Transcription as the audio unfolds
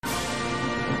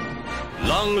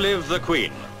Long live the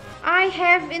Queen. I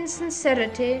have in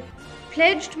sincerity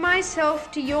pledged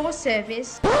myself to your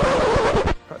service.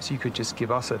 Perhaps you could just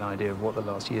give us an idea of what the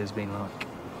last year's been like.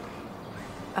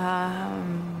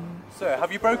 Sir,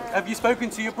 have you spoken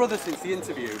to your brother since the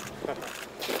interview?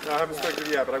 No, I haven't spoken to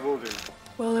him yet, but I will do.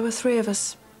 Well, there were 3 of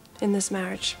us in this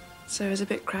marriage, so it was a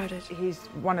bit crowded. He's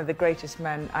one of the greatest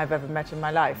men I've ever met in my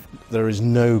life. There is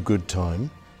no good time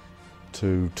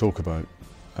to talk about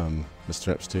Mr.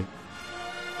 Epstein.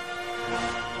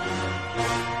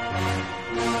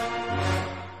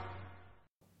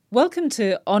 Welcome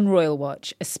to On Royal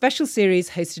Watch, a special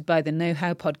series hosted by the Know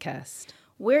How podcast.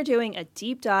 We're doing a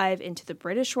deep dive into the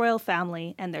British royal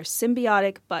family and their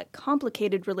symbiotic but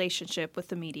complicated relationship with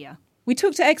the media. We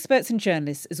talk to experts and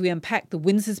journalists as we unpack the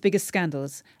Windsor's biggest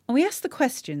scandals, and we ask the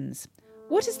questions.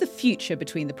 What is the future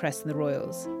between the press and the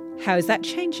royals? How is that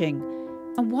changing?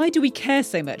 And why do we care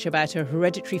so much about a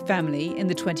hereditary family in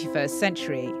the 21st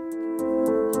century?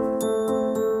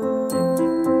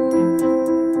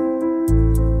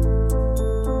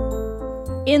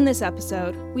 In this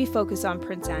episode, we focus on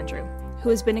Prince Andrew, who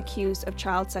has been accused of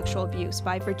child sexual abuse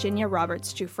by Virginia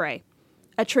Roberts Giuffre.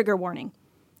 A trigger warning.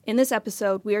 In this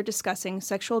episode, we are discussing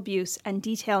sexual abuse and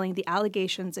detailing the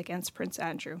allegations against Prince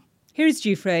Andrew. Here is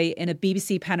Giuffre in a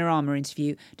BBC Panorama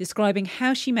interview describing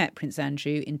how she met Prince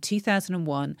Andrew in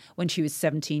 2001 when she was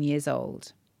 17 years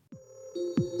old.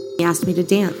 He asked me to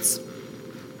dance.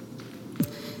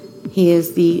 He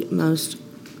is the most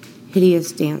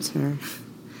hideous dancer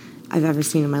I've ever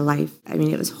seen in my life. I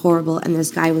mean, it was horrible, and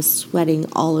this guy was sweating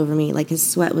all over me. Like, his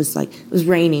sweat was like, it was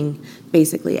raining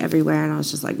basically everywhere, and I was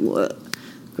just like,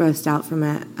 grossed out from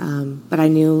it. But I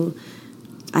knew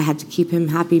I had to keep him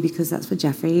happy because that's what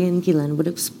Jeffrey and Gillian would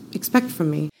expect from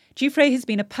me. Giuffre has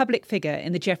been a public figure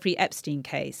in the Jeffrey Epstein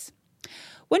case.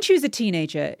 When she was a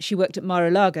teenager, she worked at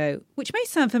Mar-a-Lago, which may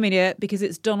sound familiar because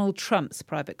it's Donald Trump's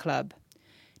private club.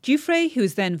 Giuffre, who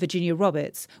was then Virginia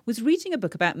Roberts, was reading a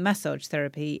book about massage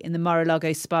therapy in the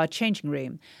Mar-a-Lago spa changing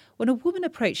room when a woman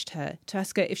approached her to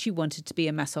ask her if she wanted to be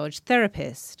a massage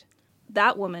therapist.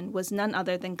 That woman was none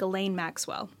other than Ghislaine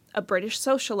Maxwell, a British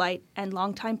socialite and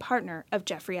longtime partner of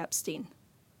Jeffrey Epstein.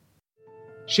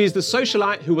 She's the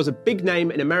socialite who was a big name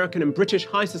in American and British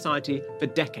high society for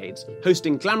decades,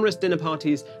 hosting glamorous dinner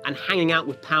parties and hanging out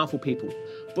with powerful people.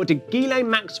 But did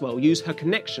Ghislaine Maxwell use her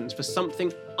connections for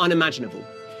something unimaginable?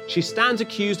 She stands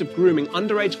accused of grooming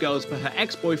underage girls for her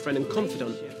ex-boyfriend and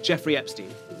confidant, Jeffrey Epstein.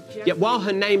 Yet while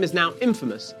her name is now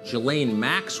infamous, Ghislaine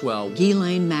Maxwell,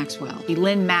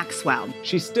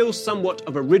 she's still somewhat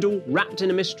of a riddle wrapped in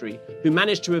a mystery who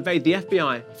managed to evade the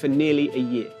FBI for nearly a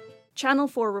year. Channel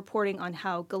 4 reporting on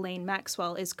how Ghislaine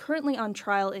Maxwell is currently on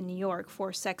trial in New York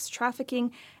for sex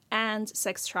trafficking and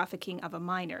sex trafficking of a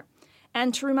minor.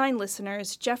 And to remind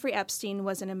listeners, Jeffrey Epstein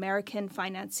was an American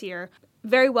financier,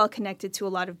 very well connected to a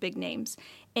lot of big names.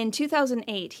 In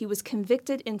 2008, he was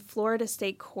convicted in Florida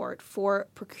State Court for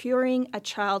procuring a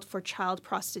child for child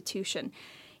prostitution.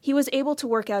 He was able to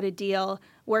work out a deal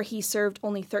where he served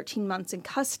only 13 months in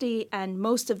custody, and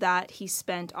most of that he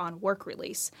spent on work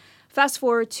release. Fast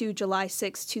forward to July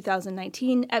 6,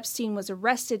 2019, Epstein was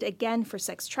arrested again for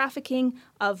sex trafficking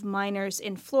of minors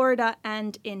in Florida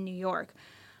and in New York.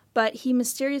 But he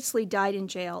mysteriously died in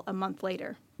jail a month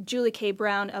later. Julie K.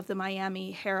 Brown of the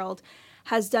Miami Herald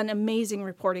has done amazing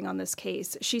reporting on this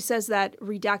case. She says that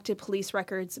redacted police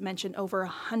records mention over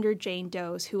 100 Jane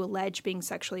Does who allege being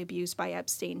sexually abused by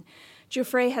Epstein.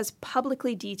 Giuffre has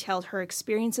publicly detailed her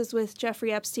experiences with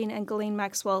Jeffrey Epstein and Ghislaine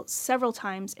Maxwell several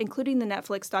times, including the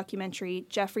Netflix documentary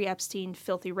Jeffrey Epstein,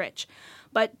 Filthy Rich.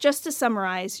 But just to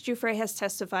summarize, Giuffre has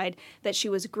testified that she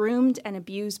was groomed and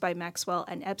abused by Maxwell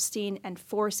and Epstein and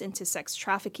forced into sex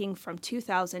trafficking from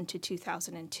 2000 to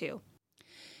 2002.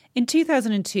 In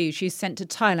 2002, she was sent to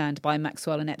Thailand by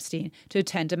Maxwell and Epstein to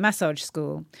attend a massage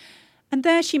school. And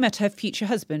there she met her future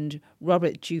husband,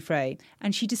 Robert Giuffre,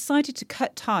 and she decided to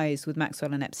cut ties with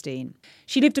Maxwell and Epstein.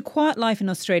 She lived a quiet life in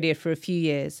Australia for a few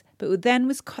years, but then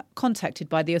was contacted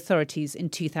by the authorities in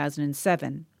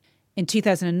 2007. In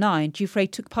 2009,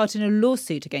 Giuffre took part in a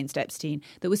lawsuit against Epstein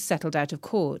that was settled out of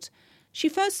court. She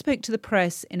first spoke to the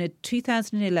press in a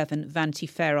 2011 Vanity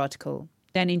Fair article.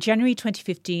 Then in January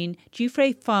 2015,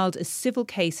 Giuffre filed a civil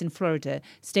case in Florida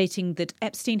stating that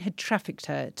Epstein had trafficked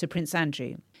her to Prince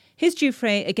Andrew. Here's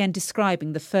Giuffre again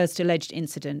describing the first alleged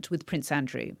incident with Prince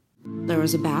Andrew. There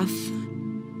was a bath,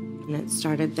 and it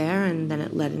started there, and then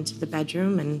it led into the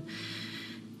bedroom, and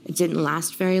it didn't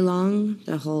last very long,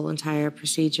 the whole entire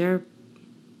procedure.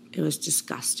 It was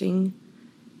disgusting.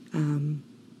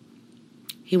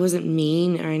 He wasn't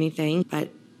mean or anything,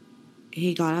 but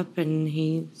he got up and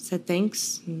he said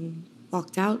thanks and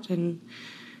walked out, and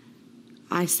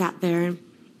I sat there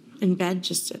in bed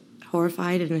just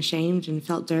horrified and ashamed and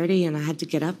felt dirty, and I had to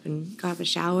get up and go have a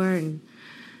shower. And,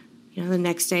 the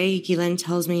next day, Ghislaine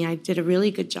tells me I did a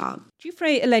really good job.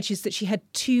 Giuffre alleges that she had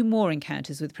 2 more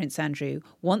encounters with Prince Andrew,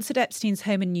 once at Epstein's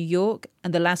home in New York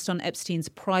and the last on Epstein's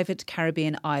private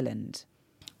Caribbean island.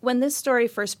 When this story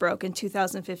first broke in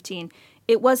 2015,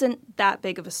 it wasn't that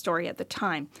big of a story at the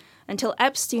time, until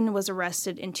Epstein was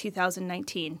arrested in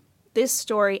 2019. This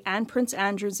story and Prince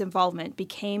Andrew's involvement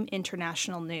became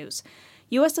international news.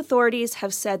 U.S. authorities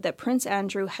have said that Prince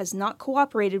Andrew has not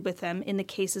cooperated with them in the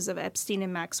cases of Epstein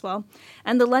and Maxwell,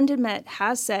 and the London Met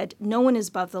has said no one is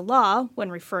above the law when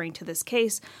referring to this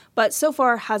case, but so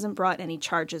far hasn't brought any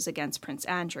charges against Prince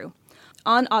Andrew.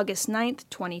 On August 9th,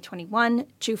 2021,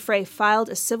 Giuffre filed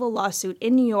a civil lawsuit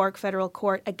in New York federal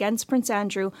court against Prince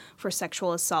Andrew for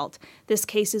sexual assault. This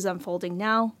case is unfolding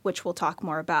now, which we'll talk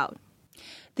more about.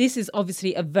 This is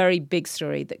obviously a very big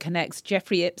story that connects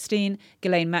Jeffrey Epstein,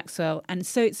 Ghislaine Maxwell, and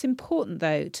so it's important,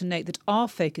 though, to note that our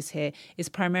focus here is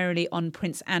primarily on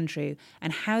Prince Andrew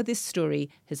and how this story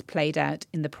has played out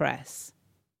in the press.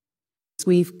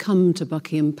 We've come to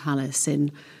Buckingham Palace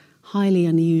in highly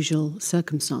unusual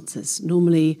circumstances.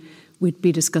 Normally, we'd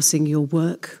be discussing your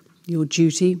work, your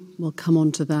duty. We'll come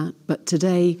on to that. But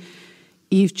today,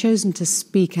 you've chosen to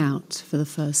speak out for the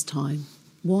first time.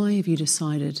 Why have you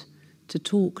decided to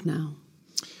talk now?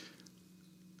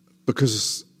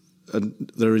 Because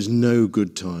there is no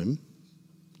good time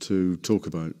to talk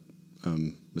about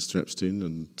Mr. Epstein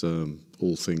and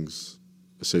all things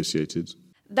associated.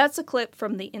 That's a clip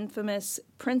from the infamous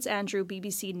Prince Andrew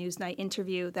BBC Newsnight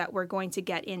interview that we're going to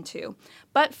get into.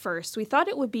 But first, we thought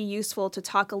it would be useful to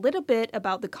talk a little bit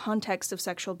about the context of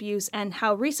sexual abuse and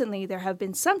how recently there have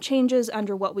been some changes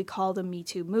under what we call the Me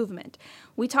Too movement.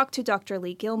 We talked to Dr.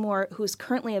 Leigh Gilmore, who is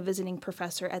currently a visiting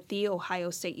professor at The Ohio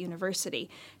State University.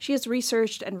 She has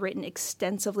researched and written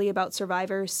extensively about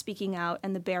survivors speaking out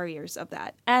and the barriers of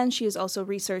that. And she has also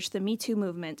researched the Me Too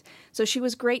movement, so she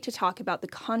was great to talk about the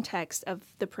context of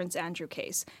the Prince Andrew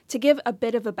case. To give a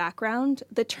bit of a background,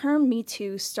 the term Me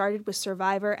Too started with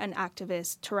survivor and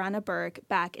activist Tarran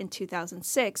back in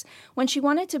 2006 when she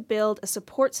wanted to build a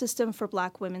support system for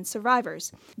Black women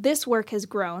survivors. This work has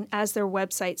grown, as their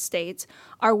website states.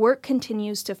 Our work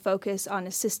continues to focus on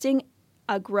assisting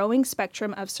a growing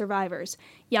spectrum of survivors: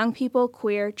 young people,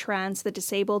 queer, trans, the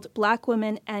disabled, Black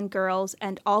women and girls,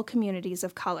 and all communities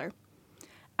of color.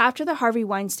 After the Harvey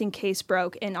Weinstein case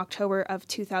broke in October of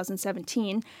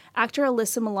 2017, actor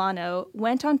Alyssa Milano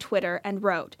went on Twitter and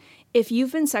wrote, "If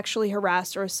you've been sexually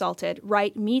harassed or assaulted,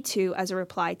 write Me Too as a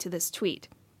reply to this tweet."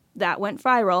 That went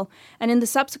viral, and in the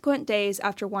subsequent days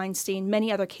after Weinstein,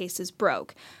 many other cases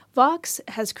broke. Vox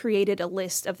has created a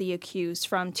list of the accused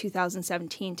from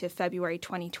 2017 to February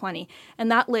 2020,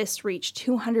 and that list reached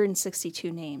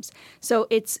 262 names. So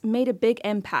it's made a big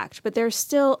impact, but there's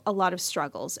still a lot of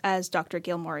struggles, as Dr.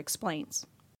 Gilmore explains.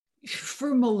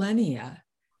 For millennia,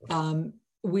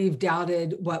 we've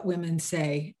doubted what women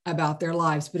say about their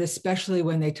lives, but especially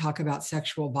when they talk about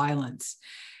sexual violence.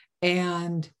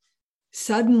 And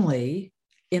suddenly,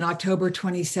 in October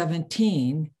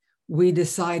 2017, we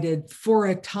decided for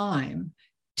a time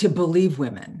to believe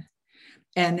women.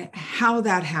 And how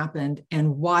that happened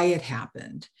and why it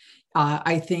happened,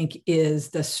 I think, is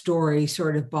the story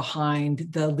sort of behind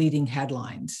the leading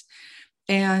headlines.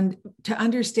 And to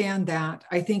understand that,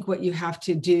 I think what you have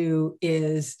to do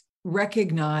is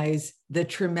recognize the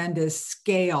tremendous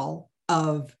scale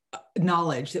of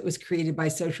knowledge that was created by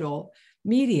social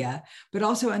media, but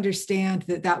also understand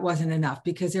that that wasn't enough,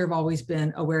 because there have always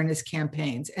been awareness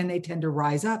campaigns, and they tend to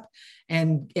rise up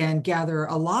and gather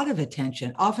a lot of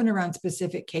attention, often around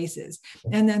specific cases,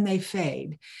 and then they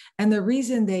fade. And the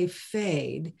reason they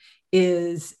fade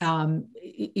is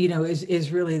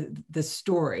really the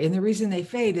story. And the reason they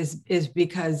fade is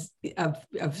because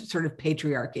of sort of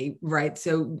patriarchy, right?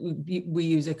 So we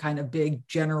use a kind of big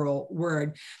general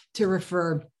word to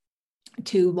refer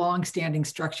to long-standing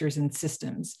structures and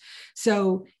systems.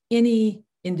 So any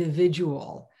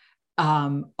individual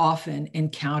often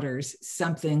encounters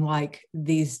something like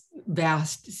these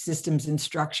vast systems and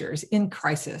structures in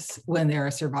crisis when they're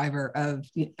a survivor of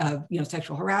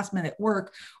sexual harassment at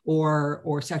work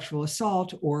or sexual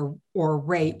assault or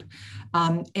rape,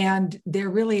 and they're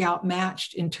really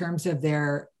outmatched in terms of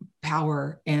their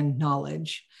power and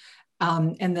knowledge,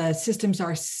 and the systems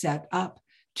are set up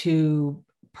to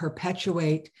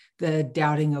perpetuate the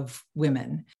doubting of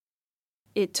women.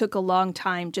 It took a long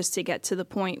time just to get to the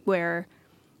point where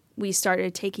we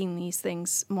started taking these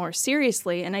things more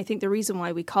seriously. And I think the reason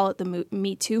why we call it the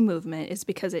Me Too movement is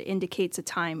because it indicates a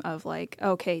time of like,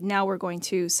 okay, now we're going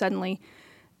to suddenly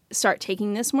start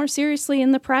taking this more seriously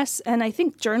in the press. And I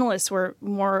think journalists were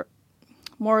more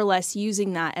or less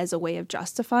using that as a way of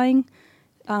justifying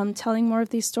telling more of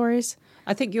these stories.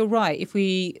 I think you're right. If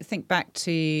we think back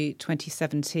to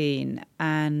 2017,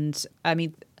 and I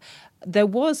mean, there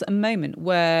was a moment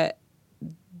where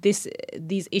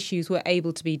these issues were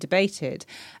able to be debated,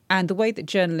 and the way that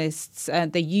journalists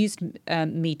they used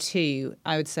Me Too,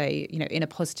 I would say, in a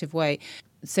positive way.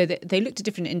 So that they looked at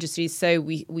different industries. So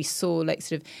we saw like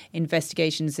sort of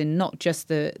investigations in not just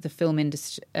the film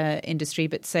industry,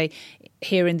 but say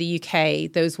here in the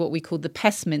UK, there was what we called the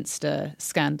Pestminster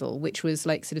scandal, which was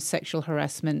like sort of sexual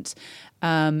harassment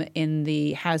in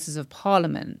the Houses of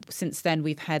Parliament. Since then,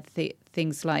 we've had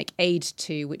things like Aid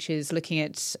To, which is looking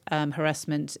at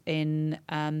harassment in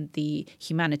the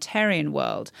humanitarian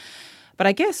world. But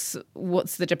I guess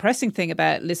what's the depressing thing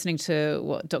about listening to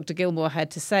what Dr. Gilmore had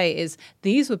to say is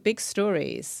these were big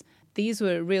stories. These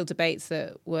were real debates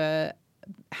that were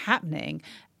happening.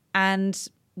 And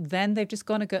then they've just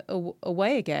gone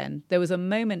away again. There was a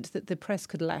moment that the press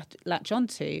could latch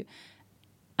onto,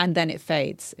 and then it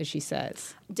fades, as she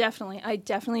says. Definitely. I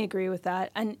definitely agree with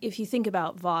that. And if you think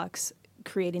about Vox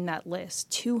creating that list,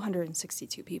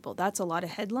 262 people, that's a lot of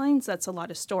headlines. That's a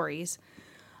lot of stories.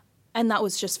 And that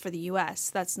was just for the U.S.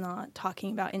 That's not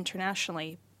talking about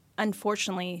internationally.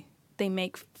 Unfortunately, they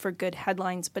make for good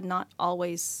headlines, but not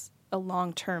always a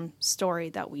long-term story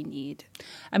that we need.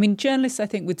 I mean, journalists, I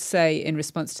think, would say in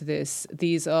response to this,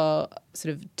 these are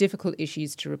sort of difficult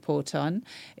issues to report on.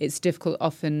 It's difficult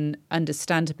often,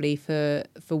 understandably, for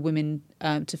women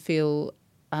to feel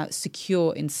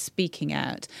secure in speaking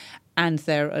out. And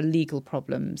there are legal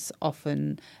problems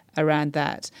often around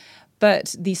that.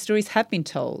 But these stories have been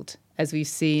told, as we've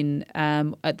seen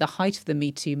at the height of the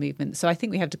Me Too movement. So I think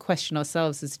we have to question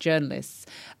ourselves as journalists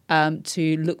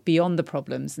to look beyond the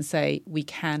problems and say we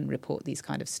can report these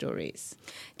kind of stories.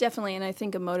 Definitely. And I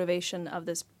think a motivation of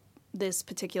this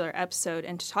particular episode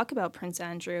and to talk about Prince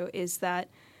Andrew is that,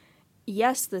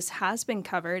 yes, this has been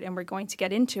covered and we're going to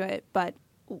get into it, but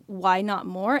why not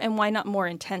more, and why not more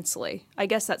intensely? I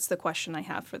guess that's the question I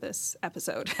have for this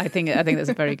episode. I think that's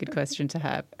a very good question to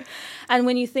have. And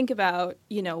when you think about,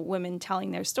 women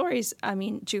telling their stories, I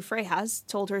mean, Giuffre has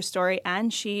told her story,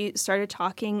 and she started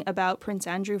talking about Prince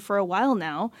Andrew for a while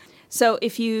now. So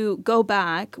if you go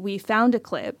back, we found a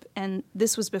clip, and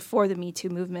this was before the Me Too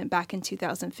movement back in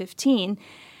 2015.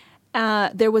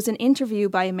 There was an interview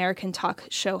by American talk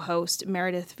show host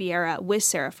Meredith Vieira with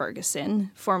Sarah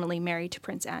Ferguson, formerly married to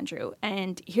Prince Andrew.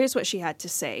 And here's what she had to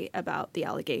say about the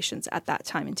allegations at that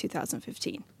time in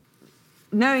 2015.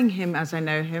 Knowing him as I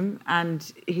know him,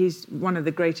 and he's one of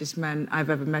the greatest men I've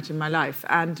ever met in my life,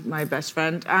 and my best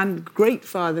friend, and great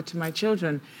father to my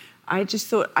children, I just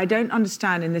thought, I don't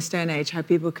understand in this day and age how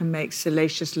people can make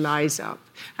salacious lies up,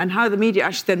 and how the media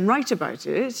actually then write about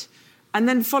it, and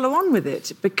then follow on with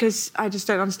it, because I just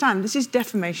don't understand. This is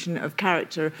defamation of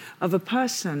character of a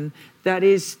person that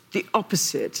is the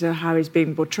opposite of how he's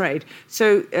being portrayed.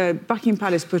 So Buckingham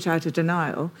Palace put out a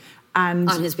denial, and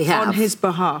on his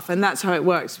behalf, and that's how it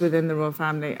works within the royal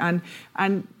family. And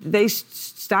they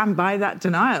stand by that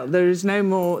denial. There's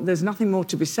nothing more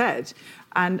to be said.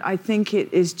 And I think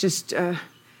it is just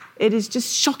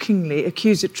shockingly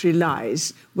accusatory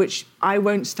lies, which I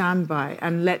won't stand by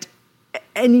and let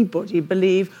anybody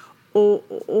believe,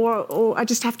 or I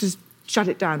just have to shut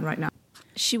it down right now.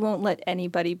 She won't let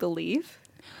anybody believe?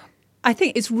 I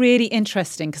think it's really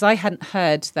interesting because I hadn't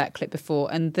heard that clip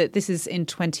before, and that this is in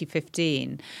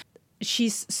 2015.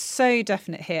 She's so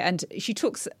definite here, and she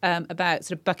talks about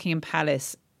sort of Buckingham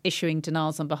Palace issuing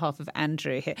denials on behalf of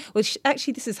Andrew here. Well,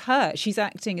 actually, this is her. She's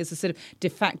acting as a sort of de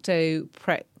facto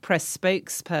press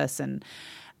spokesperson.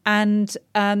 And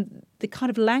the kind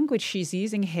of language she's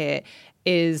using here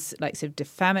is like sort of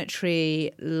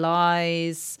defamatory,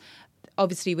 lies.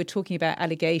 Obviously, we're talking about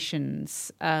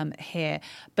allegations here,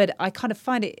 but I kind of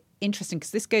find it interesting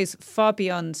because this goes far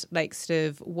beyond like sort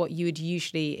of what you would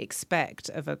usually expect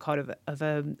of a kind of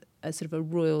a sort of a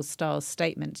royal style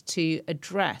statement to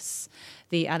address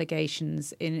the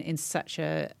allegations in such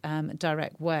a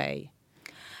direct way.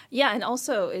 Yeah, and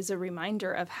also is a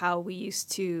reminder of how we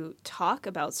used to talk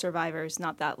about survivors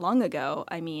not that long ago.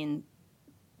 I mean,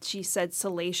 she said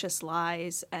salacious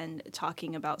lies and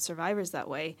talking about survivors that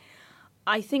way.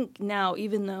 I think now,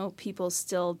 even though people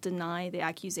still deny the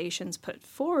accusations put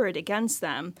forward against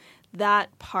them,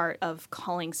 that part of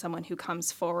calling someone who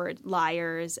comes forward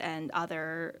liars and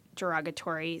other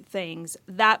derogatory things,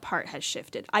 that part has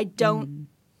shifted. I don't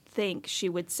think she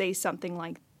would say something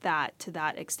like that to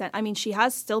that extent. I mean, she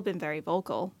has still been very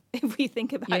vocal, if we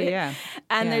think about it. Yeah.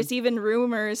 And there's even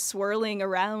rumors swirling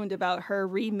around about her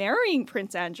remarrying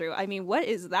Prince Andrew. I mean, what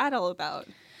is that all about?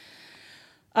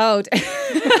 Oh,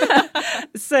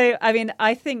 so, I mean,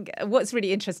 I think what's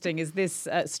really interesting is this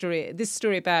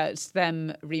story about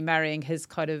them remarrying has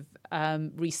kind of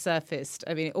resurfaced.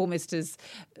 I mean, almost as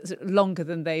longer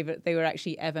than they were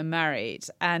actually ever married.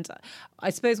 And I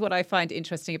suppose what I find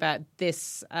interesting about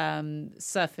this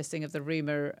surfacing of the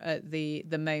rumour at the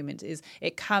moment is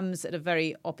it comes at a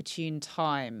very opportune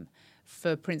time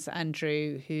for Prince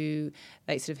Andrew, who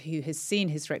has seen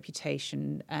his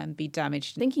reputation be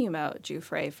damaged. Thinking about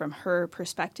Giuffre from her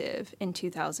perspective in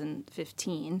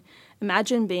 2015,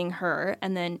 imagine being her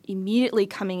and then immediately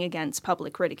coming against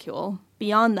public ridicule.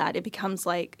 Beyond that, it becomes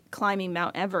like climbing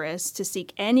Mount Everest to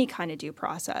seek any kind of due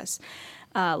process,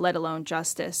 let alone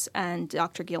justice. And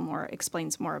Dr. Gilmore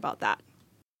explains more about that.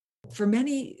 For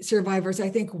many survivors, I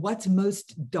think what's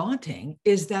most daunting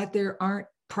is that there aren't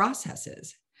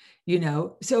processes.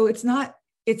 So it's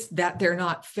that they're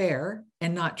not fair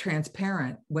and not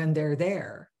transparent when they're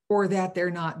there, or that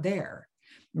they're not there,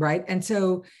 right? And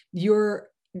so your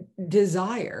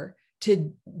desire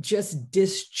to just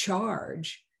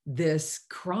discharge this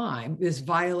crime, this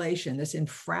violation, this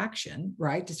infraction,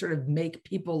 right, to sort of make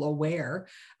people aware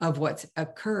of what's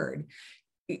occurred,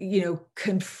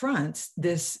 confronts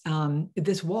this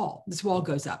wall. This wall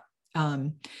goes up.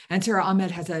 And Sarah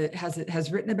Ahmed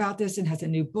has written about this and has a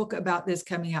new book about this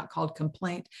coming out called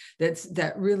Complaint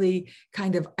that really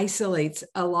kind of isolates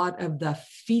a lot of the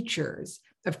features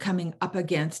of coming up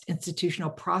against institutional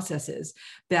processes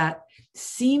that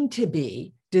seem to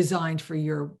be designed for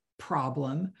your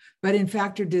problem, but in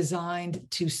fact are designed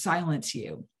to silence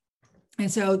you. And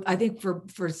so I think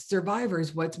for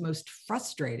survivors, what's most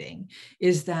frustrating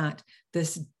is that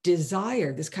this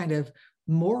desire, this kind of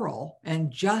moral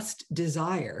and just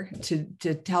desire to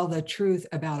tell the truth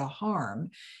about a harm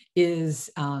is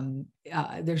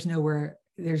there's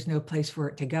no place for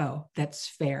it to go that's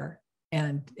fair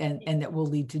and that will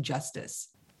lead to justice.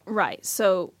 Right.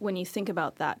 So when you think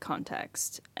about that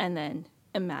context and then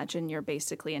imagine you're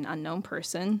basically an unknown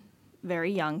person,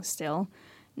 very young still,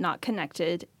 not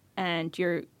connected, and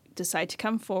you decide to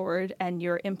come forward and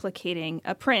you're implicating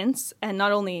a prince, and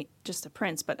not only just a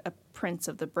prince, but a prince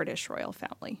of the British royal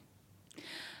family.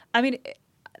 I mean,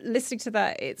 listening to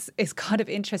that, it's kind of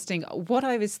interesting. What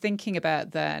I was thinking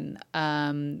about then,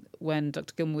 when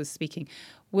Dr. Gilmore was speaking,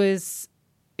 was,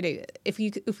 if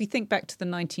we think back to the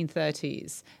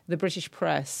 1930s, the British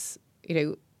press,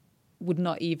 would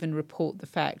not even report the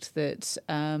fact that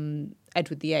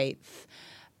Edward VIII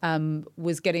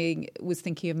was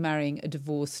thinking of marrying a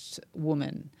divorced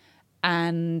woman,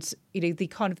 and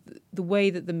the way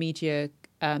that the media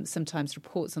sometimes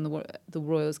reports on the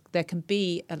royals, there can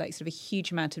be a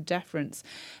huge amount of deference.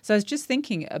 So I was just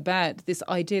thinking about this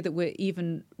idea that we're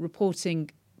even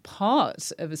reporting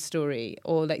part of a story,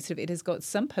 or it has got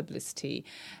some publicity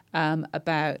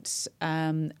about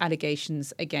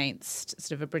allegations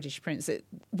against a British prince.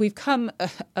 We've come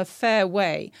a fair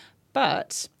way,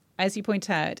 but as you point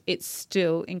out, it's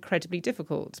still incredibly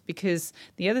difficult, because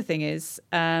the other thing is,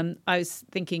 I was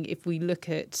thinking, if we look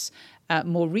at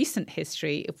more recent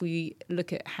history, if we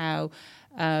look at how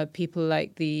people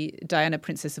like the Diana,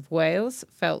 Princess of Wales,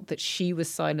 felt that she was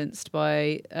silenced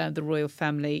by the royal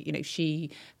family.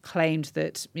 She claimed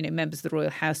that members of the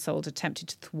royal household attempted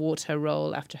to thwart her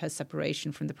role after her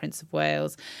separation from the Prince of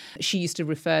Wales. She used to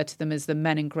refer to them as the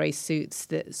men in grey suits,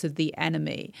 the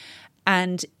enemy.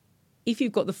 And if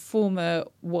you've got the former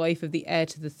wife of the heir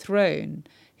to the throne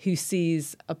who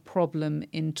sees a problem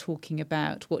in talking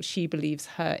about what she believes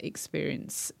her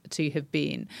experience to have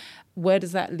been, where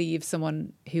does that leave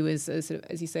someone who is, as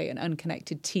you say, an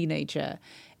unconnected teenager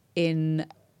in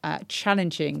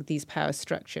challenging these power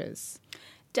structures?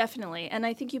 Definitely. And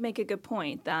I think you make a good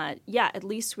point that, at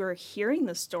least we're hearing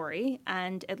the story,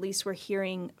 and at least we're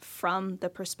hearing from the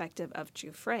perspective of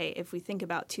Giuffre. If we think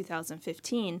about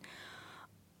 2015,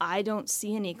 I don't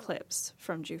see any clips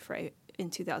from Giuffre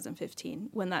in 2015.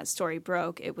 When that story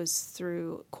broke, it was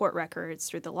through court records,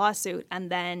 through the lawsuit, and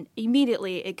then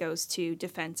immediately it goes to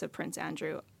defense of Prince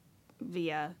Andrew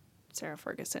via Sarah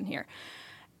Ferguson here.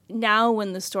 Now,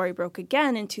 when the story broke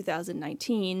again in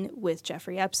 2019 with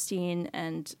Jeffrey Epstein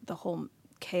and the whole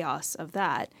chaos of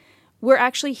that, we're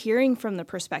actually hearing from the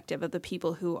perspective of the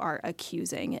people who are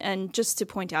accusing. And just to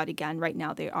point out again, right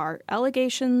now they are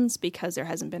allegations because there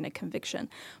hasn't been a conviction.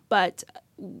 But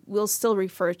we'll still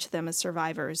refer to them as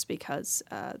survivors because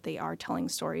they are telling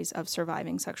stories of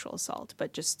surviving sexual assault.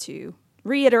 But just to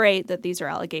reiterate that these are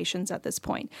allegations at this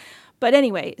point. But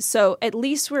anyway, so at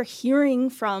least we're hearing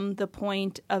from the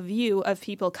point of view of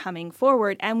people coming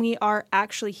forward, and we are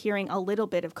actually hearing a little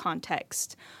bit of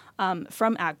context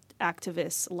from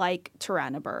activists like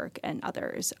Tarran and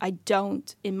others.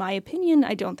 In my opinion,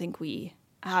 I don't think we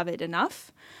have it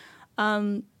enough.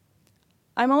 I'm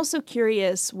also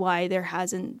curious why there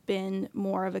hasn't been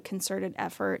more of a concerted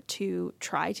effort to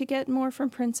try to get more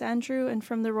from Prince Andrew and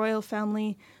from the royal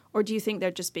family, or do you think they're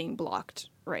just being blocked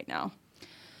right now?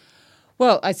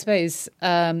 Well, I suppose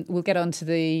we'll get on to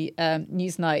the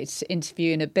Newsnight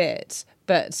interview in a bit,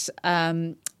 but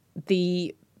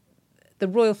the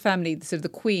royal family, sort of the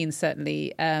Queen,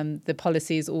 certainly, the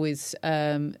policy is always,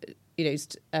 has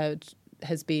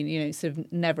been, sort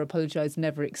of never apologise,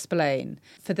 never explain.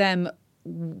 For them,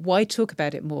 why talk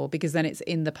about it more? Because then it's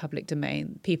in the public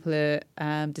domain. People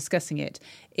are discussing it.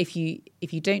 If you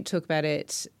don't talk about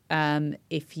it,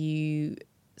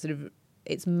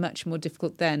 it's much more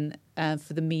difficult then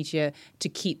for the media to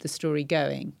keep the story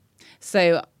going.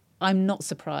 So I'm not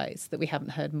surprised that we haven't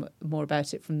heard more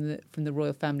about it from the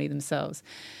royal family themselves.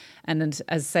 And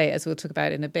as we'll talk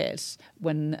about in a bit,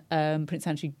 when Prince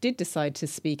Andrew did decide to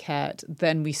speak out,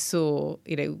 then we saw,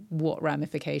 what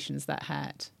ramifications that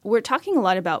had. We're talking a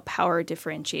lot about power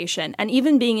differentiation, and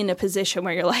even being in a position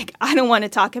where you're like, I don't want to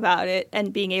talk about it,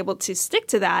 and being able to stick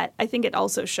to that, I think it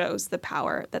also shows the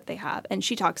power that they have. And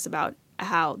she talks about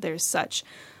how there's such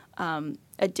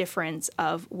a difference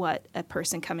of what a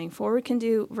person coming forward can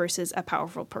do versus a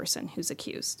powerful person who's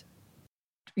accused.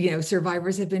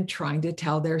 Survivors have been trying to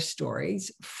tell their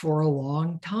stories for a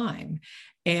long time.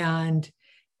 And,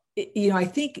 I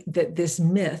think that this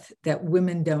myth that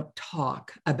women don't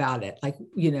talk about it, like,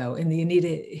 in the Anita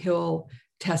Hill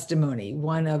testimony,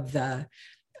 one of the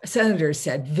senators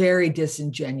said very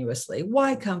disingenuously,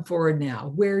 why come forward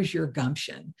now? Where's your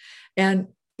gumption? And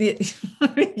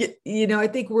I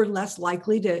think we're less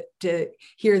likely to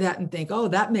hear that and think, oh,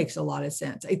 that makes a lot of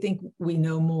sense. I think we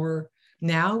know more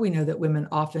now. We know that women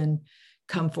often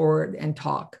come forward and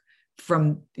talk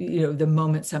from, the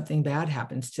moment something bad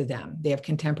happens to them. They have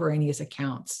contemporaneous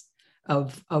accounts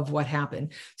of what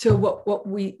happened. So what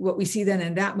we see then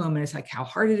in that moment is like how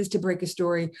hard it is to break a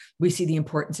story. We see the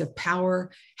importance of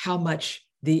power, how much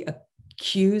the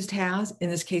accused has.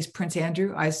 In this case, Prince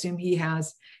Andrew, I assume he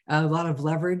has a lot of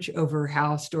leverage over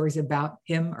how stories about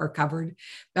him are covered.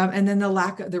 And then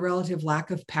the relative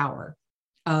lack of power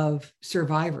of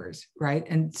survivors, right?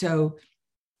 And so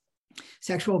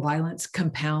sexual violence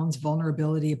compounds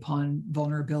vulnerability upon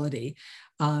vulnerability.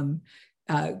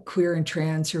 Queer and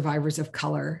trans survivors of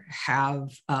color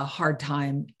have a hard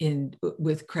time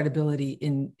with credibility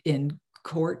in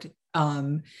court,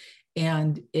 and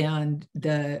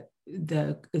the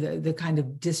kind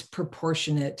of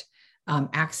disproportionate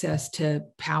access to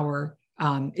power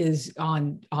is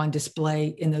on display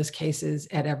in those cases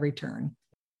at every turn.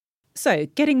 So,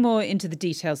 getting more into the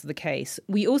details of the case,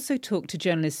 we also talked to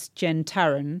journalist Jen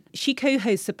Tarran. She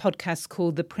co-hosts a podcast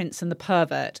called The Prince and the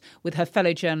Pervert with her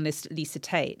fellow journalist Lisa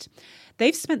Tate.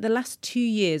 They've spent the last 2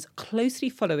 years closely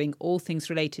following all things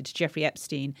related to Jeffrey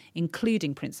Epstein,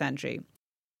 including Prince Andrew.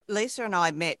 Lisa and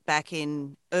I met back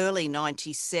in early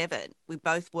 97. We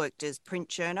both worked as print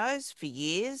journos for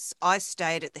years. I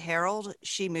stayed at the Herald.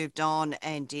 She moved on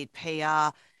and did PR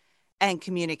and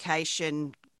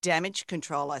communication damage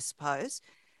control, I suppose,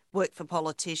 worked for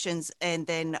politicians. And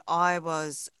then I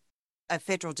was a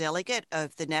federal delegate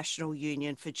of the National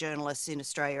Union for Journalists in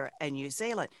Australia and New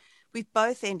Zealand. We've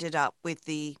both ended up with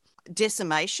the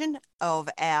decimation of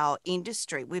our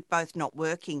industry. We're both not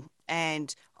working,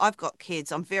 and I've got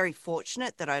kids. I'm very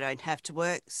fortunate that I don't have to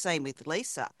work. Same with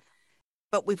Lisa.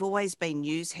 But we've always been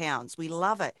news hounds. We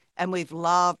love it. And we've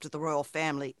loved the royal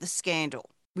family, the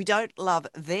scandal. We don't love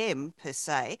them per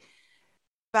se,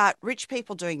 but rich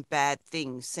people doing bad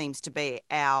things seems to be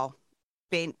our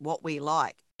bent, what we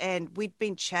like. And we'd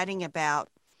been chatting about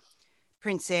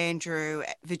Prince Andrew,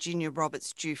 Virginia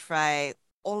Roberts Giuffre,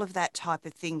 all of that type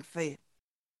of thing for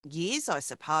years, I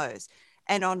suppose.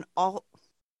 And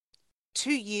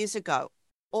 2 years ago,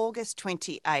 August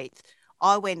 28th,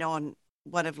 I went on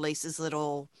one of Lisa's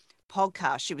little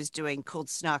podcasts she was doing called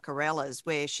Snarkarella's,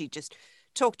 where she just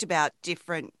talked about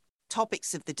different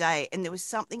topics of the day, and there was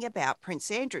something about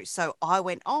Prince Andrew. So I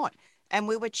went on and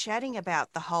we were chatting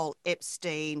about the whole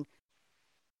Epstein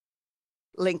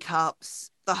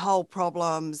link-ups, the whole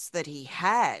problems that he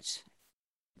had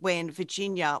when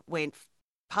Virginia went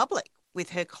public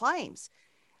with her claims.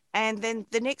 And then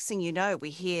the next thing you know, we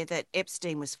hear that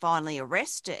Epstein was finally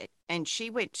arrested, and she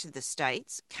went to the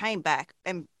States, came back,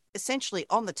 and essentially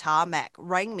on the tarmac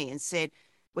rang me and said,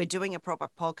 we're doing a proper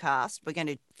podcast. We're going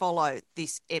to follow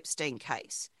this Epstein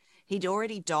case. He'd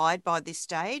already died by this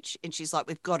stage, and she's like,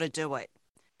 we've got to do it.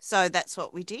 So that's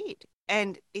what we did.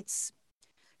 And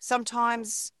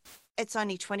sometimes it's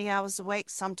only 20 hours a week,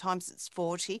 sometimes it's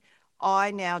 40.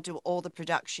 I now do all the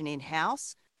production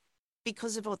in-house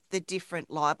because of the different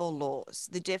libel laws.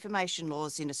 The defamation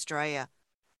laws in Australia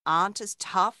aren't as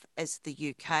tough as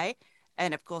the UK.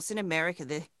 And of course, in America,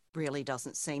 there really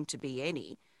doesn't seem to be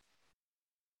any.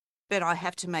 But I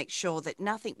have to make sure that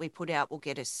nothing we put out will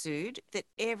get us sued, that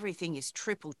everything is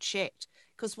triple checked,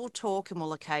 because we'll talk and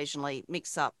we'll occasionally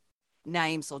mix up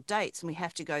names or dates, and we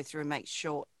have to go through and make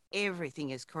sure everything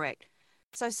is correct.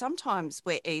 So sometimes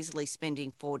we're easily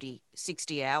spending 40,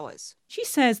 60 hours. She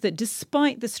says that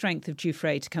despite the strength of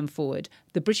Giuffre to come forward,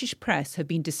 the British press have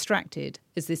been distracted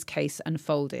as this case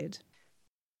unfolded.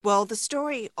 Well, the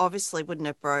story obviously wouldn't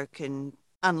have broken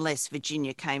unless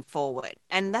Virginia came forward.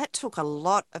 And that took a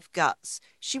lot of guts.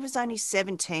 She was only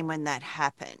 17 when that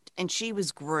happened, and she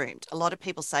was groomed. A lot of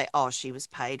people say, oh, she was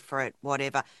paid for it,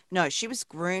 whatever. No, she was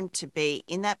groomed to be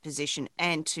in that position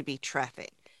and to be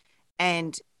trafficked.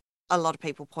 And a lot of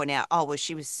people point out, oh, well,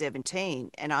 she was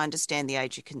 17. And I understand the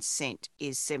age of consent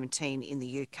is 17 in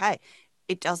the UK.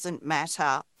 It doesn't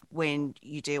matter when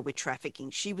you deal with trafficking.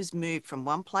 She was moved from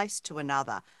one place to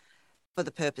another for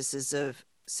the purposes of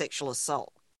sexual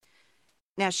assault.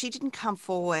 Now, she didn't come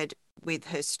forward with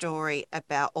her story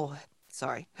about,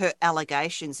 her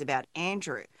allegations about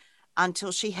Andrew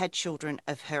until she had children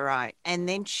of her own. And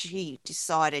then she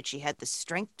decided she had the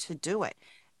strength to do it.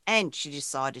 And she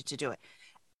decided to do it.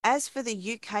 As for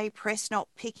the UK press not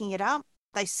picking it up,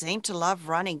 they seem to love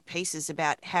running pieces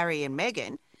about Harry and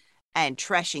Meghan and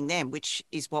trashing them, which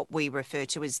is what we refer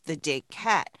to as the dead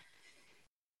cat.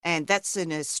 And that's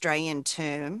an Australian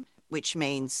term, which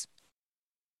means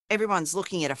everyone's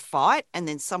looking at a fight and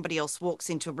then somebody else walks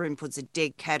into a room, puts a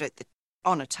dead cat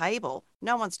on a table.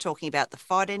 No one's talking about the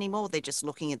fight anymore. They're just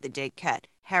looking at the dead cat.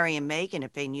 Harry and Meghan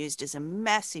have been used as a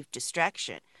massive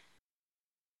distraction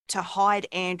to hide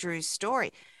Andrew's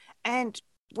story. And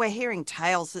we're hearing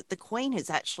tales that the Queen has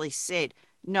actually said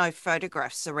no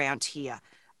photographs around here,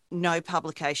 no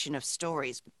publication of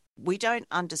stories. We don't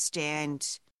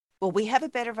understand. Well, we have a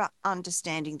better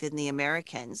understanding than the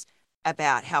Americans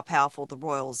about how powerful the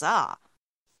royals are.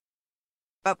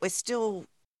 But we're still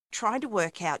trying to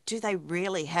work out, do they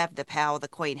really have the power the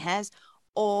Queen has?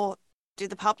 Or do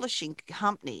the publishing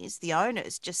companies, the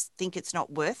owners, just think it's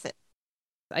not worth it?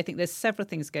 I think there's several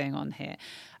things going on here.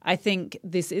 I think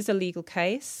this is a legal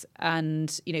case,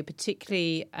 and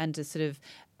particularly under sort of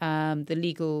the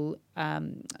legal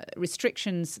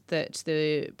restrictions that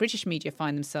the British media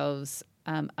find themselves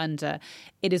under,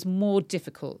 it is more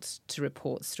difficult to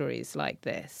report stories like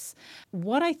this.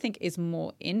 What I think is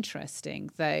more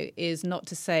interesting, though, is not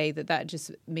to say that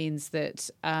just means that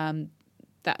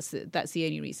that's the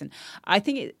only reason. I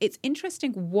think it's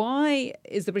interesting. Why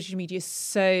is the British media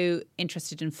so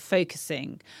interested in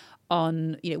focusing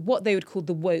on what they would call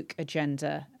the woke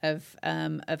agenda of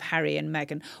Harry and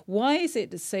Meghan? Why is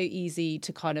it so easy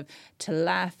to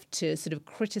laugh, to sort of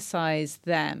criticise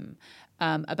them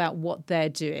about what they're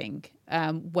doing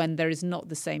when there is not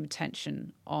the same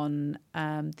attention on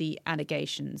the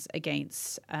allegations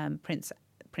against Prince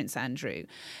Andrew?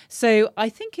 So I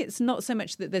think it's not so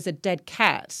much that there's a dead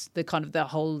cat, the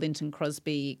whole Linton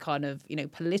Crosby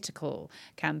political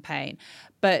campaign,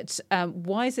 but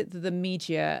why is it that the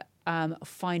media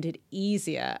find it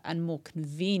easier and more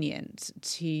convenient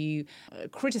to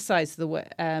criticise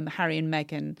Harry and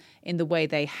Meghan in the way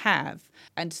they have,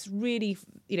 and really,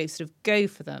 sort of go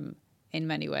for them in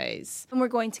many ways? And we're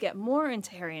going to get more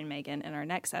into Harry and Meghan in our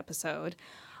next episode.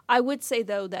 I would say,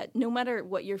 though, that no matter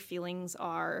what your feelings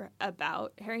are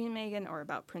about Harry and Meghan, or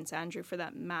about Prince Andrew for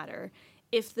that matter,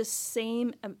 if the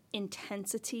same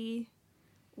intensity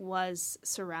was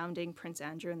surrounding Prince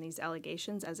Andrew and these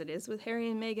allegations as it is with Harry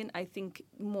and Meghan, I think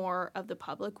more of the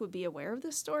public would be aware of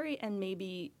this story and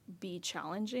maybe be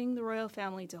challenging the royal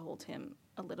family to hold him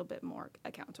a little bit more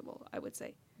accountable, I would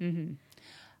say. Mm-hmm.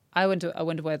 I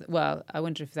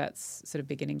wonder if that's sort of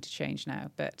beginning to change now,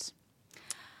 but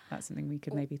that's something we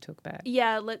could maybe talk about.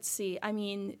 Yeah, let's see. I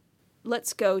mean,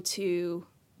 let's go to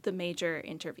the major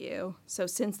interview. So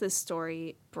since this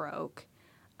story broke,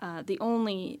 the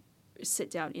only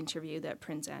sit-down interview that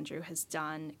Prince Andrew has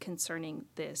done concerning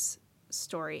this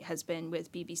story has been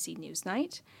with BBC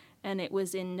Newsnight, and it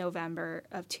was in November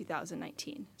of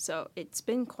 2019. So it's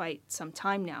been quite some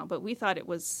time now, but we thought it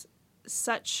was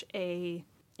such a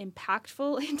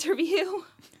impactful interview.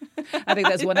 I think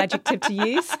that's one adjective to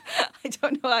use. I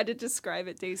don't know how to describe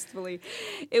it tastefully.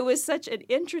 It was such an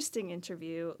interesting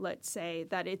interview, let's say,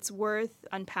 that it's worth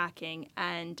unpacking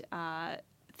and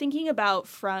thinking about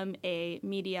from a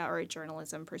media or a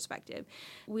journalism perspective.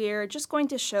 We're just going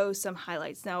to show some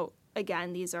highlights. Now,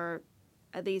 again, these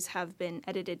have been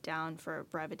edited down for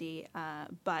brevity,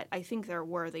 but I think they're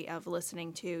worthy of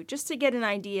listening to just to get an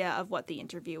idea of what the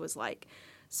interview was like.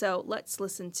 So let's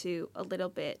listen to a little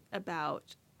bit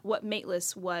about what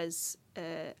Mateless was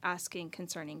asking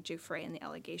concerning Giuffre and the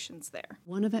allegations there.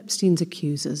 One of Epstein's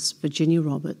accusers, Virginia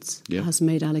Roberts, has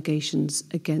made allegations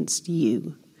against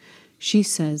you. She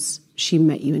says she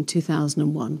met you in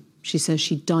 2001. She says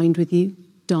she dined with you,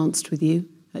 danced with you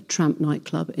at Tramp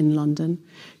nightclub in London.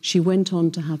 She went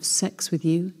on to have sex with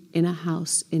you in a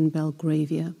house in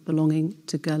Belgravia belonging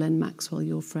to Ghislaine Maxwell,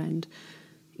 your friend.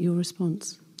 Your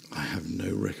response? I have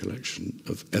no recollection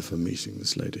of ever meeting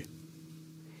this lady.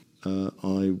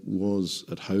 I was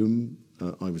at home.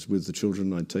 I was with the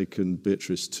children. I'd taken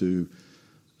Beatrice to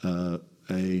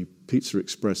a Pizza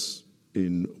Express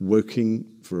in Woking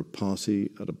for a party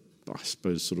at I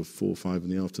suppose sort of 4 or 5 in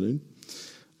the afternoon.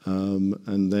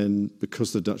 And then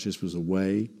because the Duchess was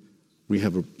away, we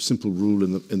have a simple rule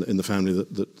in the family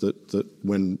that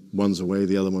when one's away,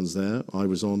 the other one's there. I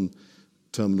was on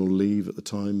terminal leave at the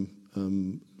time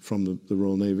from the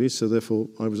Royal Navy, so therefore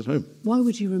I was at home. Why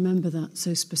would you remember that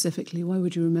so specifically? Why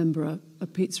would you remember a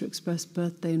Pizza Express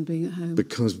birthday and being at home?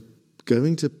 Because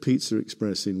going to Pizza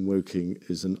Express in Woking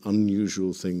is an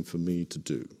unusual thing for me to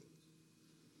do.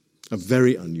 A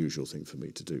very unusual thing for me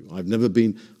to do. I've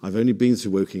only been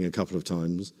through Woking a couple of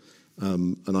times,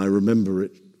 and I remember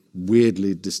it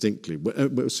weirdly distinctly.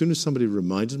 As soon as somebody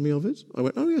reminded me of it, I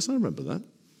went, oh yes, I remember that.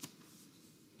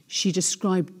 She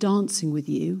described dancing with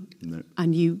you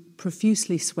and you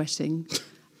profusely sweating,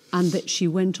 and that she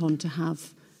went on to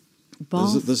have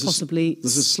bath, possibly.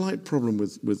 There's a slight problem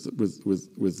with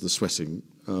the sweating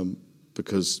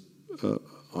because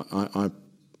I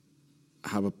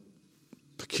have a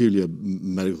peculiar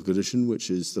medical condition, which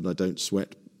is that I don't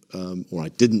sweat, or I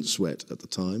didn't sweat at the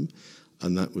time,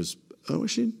 and that was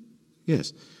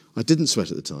yes, I didn't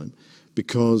sweat at the time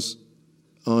because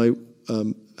I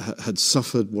had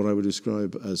suffered what I would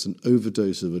describe as an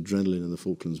overdose of adrenaline in the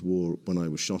Falklands War when I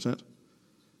was shot at,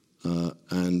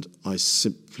 and I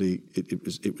simply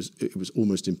it was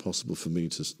almost impossible for me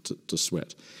to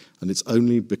sweat, and it's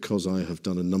only because I have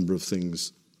done a number of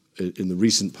things in the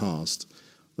recent past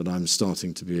that I'm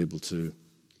starting to be able to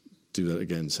do that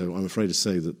again. So I'm afraid to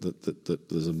say that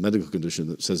there's a medical condition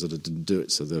that says that I didn't do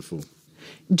it, so therefore.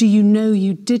 Do you know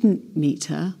you didn't meet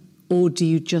her, or do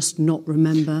you just not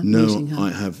remember meeting her? No,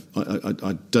 I have.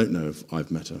 I don't know if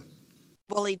I've met her.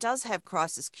 Well, he does have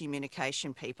crisis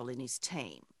communication people in his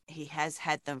team. He has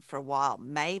had them for a while.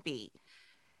 Maybe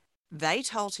they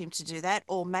told him to do that,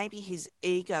 or maybe his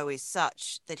ego is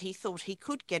such that he thought he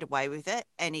could get away with it.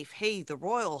 And if he, the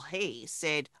royal he,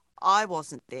 said, I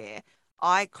wasn't there,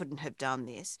 I couldn't have done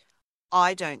this,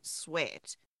 I don't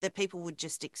sweat, that people would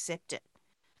just accept it.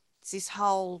 It's this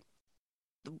whole,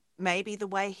 maybe the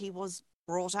way he was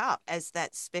brought up as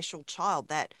that special child,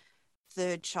 that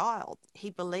third child. He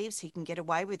believes he can get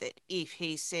away with it if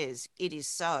he says it is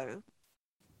so.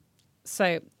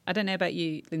 So I don't know about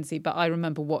you, Lindsay, but I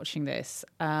remember watching this.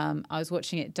 I was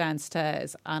watching it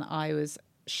downstairs and I was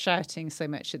shouting so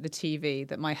much at the TV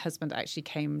that my husband actually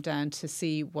came down to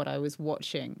see what I was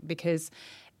watching, because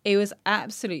it was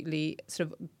absolutely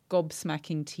sort of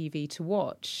gobsmacking TV to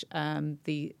watch.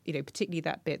 Particularly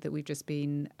that bit that we've just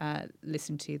been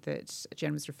listening to, that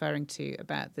Jen was referring to,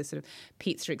 about the sort of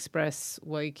Pizza Express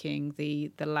Woking, the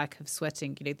lack of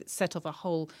sweating, that set off a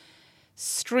whole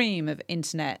stream of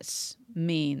internet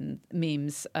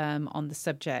memes on the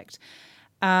subject.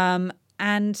 And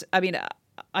I mean,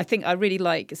 I think I really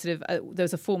like there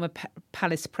was a former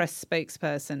Palace press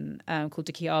spokesperson called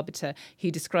Dickie Arbiter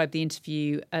who described the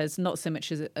interview as not so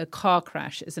much as a car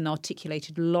crash as an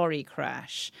articulated lorry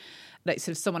crash. Like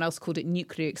sort of someone else called it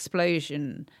nuclear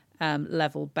explosion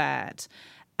level bad.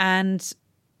 And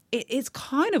it's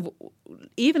kind of,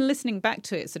 even listening back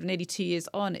to it sort of nearly 2 years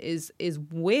on, is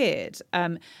weird.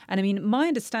 And I mean, my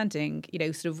understanding,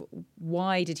 sort of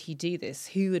why did he do this?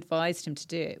 Who advised him to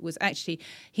do it? Was actually,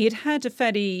 he had a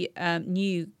fairly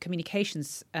new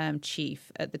communications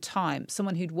chief at the time,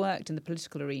 someone who'd worked in the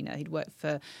political arena. He'd worked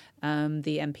for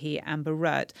the MP Amber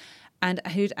Rudd, and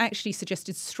who'd actually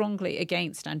suggested strongly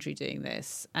against Andrew doing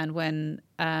this. And when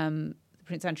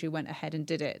Prince Andrew went ahead and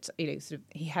did it,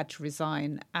 he had to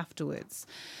resign afterwards.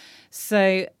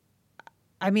 So,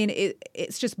 I mean,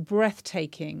 it's just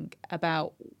breathtaking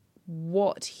about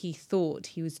what he thought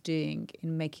he was doing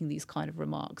in making these kind of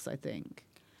remarks, I think.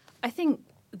 I think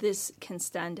this can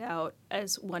stand out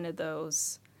as one of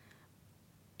those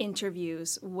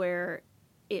interviews where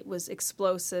it was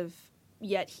explosive,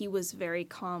 yet he was very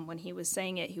calm when he was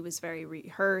saying it. He was very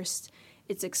rehearsed.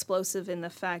 It's explosive in the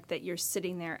fact that you're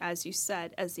sitting there, as you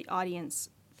said, as the audience,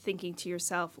 thinking to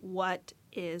yourself, what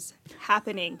is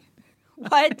happening?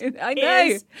 What I know.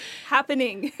 is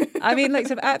happening? I mean, like,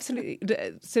 sort of absolutely,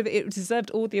 so it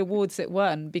deserved all the awards it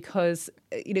won because,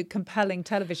 compelling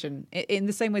television. In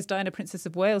the same way as Diana, Princess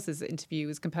of Wales's interview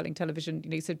was compelling television,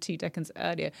 sort of 2 decades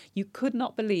earlier. You could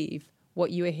not believe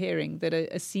what you were hearing, that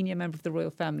a senior member of the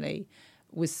royal family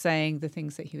was saying the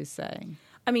things that he was saying.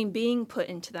 I mean, being put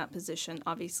into that position,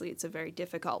 obviously it's a very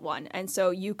difficult one. And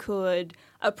so you could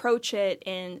approach it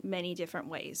in many different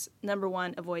ways. Number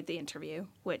one, avoid the interview,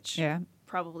 which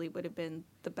probably would have been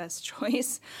the best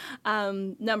choice.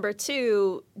 Number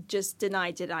two, just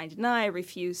deny,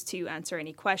 refuse to answer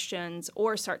any questions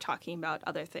or start talking about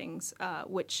other things,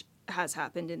 which has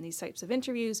happened in these types of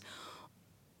interviews.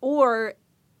 Or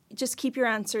just keep your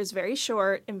answers very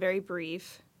short and very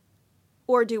brief.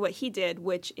 Or do what he did,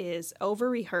 which is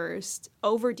over-rehearsed,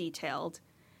 over-detailed,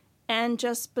 and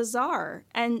just bizarre.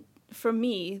 And for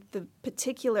me, the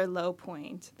particular low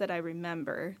point that I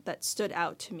remember that stood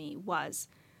out to me was,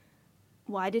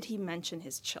 why did he mention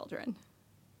his children?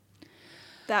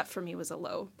 That, for me, was a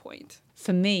low point.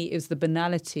 For me, it was the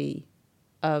banality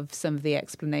of some of the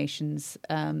explanations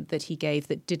that he gave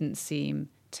that didn't seem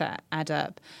to add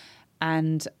up.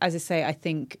 And as I say, I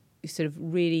think sort of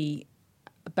really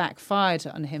backfired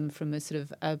on him from a sort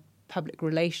of a public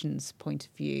relations point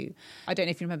of view. I don't know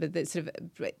if you remember that sort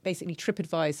of basically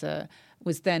TripAdvisor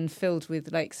was then filled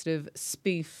with like sort of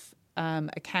spoof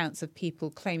accounts of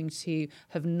people claiming to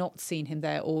have not seen him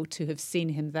there or to have seen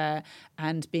him there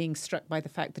and being struck by the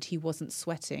fact that he wasn't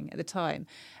sweating at the time.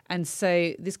 And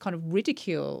so this kind of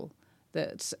ridicule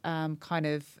that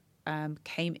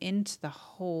came into the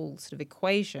whole sort of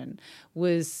equation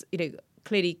was,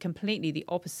 clearly completely the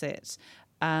opposite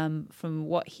from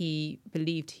what he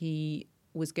believed he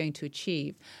was going to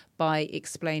achieve by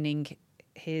explaining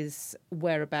his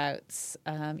whereabouts,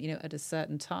 at a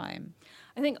certain time.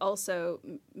 I think also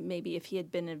maybe if he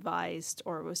had been advised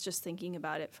or was just thinking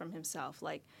about it from himself,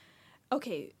 like,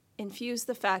 okay, infuse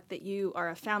the fact that you are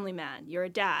a family man, you're a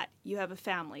dad, you have a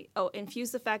family. Oh,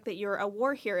 infuse the fact that you're a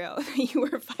war hero, you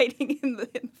were fighting in the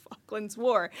Falklands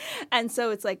War. And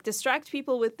so it's like, distract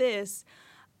people with this.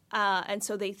 And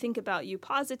so they think about you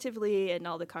positively and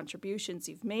all the contributions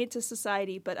you've made to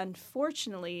society. But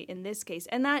unfortunately, in this case,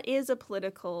 and that is a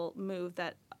political move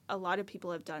that a lot of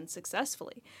people have done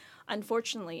successfully.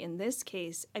 Unfortunately, in this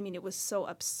case, I mean, it was so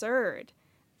absurd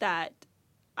that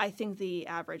I think the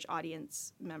average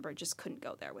audience member just couldn't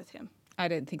go there with him. I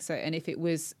don't think so. And if it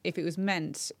was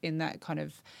meant in that kind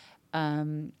of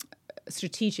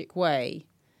strategic way,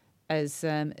 as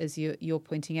you're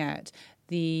pointing out,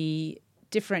 the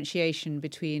differentiation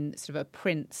between sort of a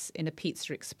prince in a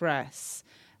Pizza Express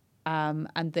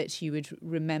and that you would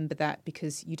remember that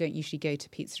because you don't usually go to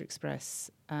Pizza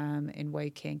Express in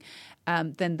Woking,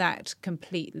 then that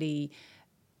completely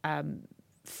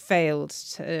failed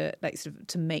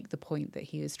to make the point that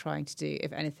he was trying to do.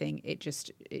 If anything,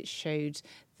 it showed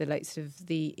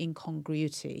the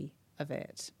incongruity of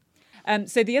it.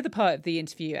 So the other part of the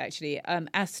interview actually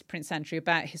asked Prince Andrew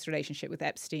about his relationship with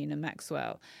Epstein and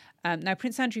Maxwell. Now,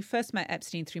 Prince Andrew first met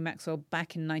Epstein through Maxwell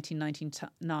back in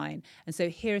 1999. And so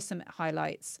here are some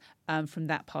highlights from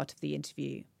that part of the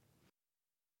interview.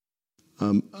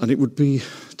 And it would be,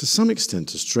 to some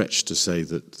extent, a stretch to say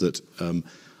that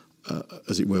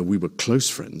as it were, we were close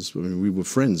friends. I mean, we were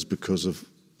friends because of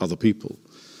other people.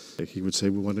 He would say,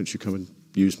 well, why don't you come and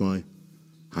use my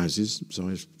houses? So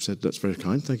I said, that's very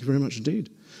kind. Thank you very much indeed.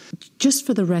 Just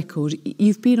for the record,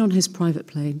 you've been on his private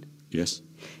plane. Yes.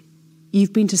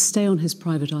 You've been to stay on his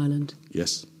private island.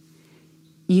 Yes.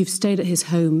 You've stayed at his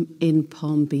home in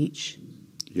Palm Beach.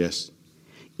 Yes.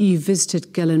 You've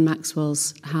visited Ghislaine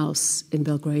Maxwell's house in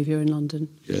Belgravia in London.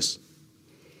 Yes.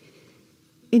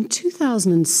 In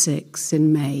 2006,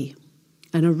 in May,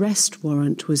 an arrest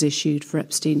warrant was issued for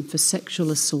Epstein for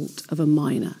sexual assault of a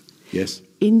minor. Yes.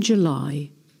 In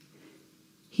July,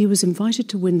 he was invited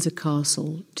to Windsor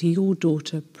Castle to your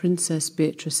daughter, Princess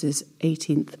Beatrice's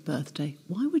 18th birthday.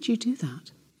 Why would you do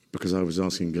that? Because I was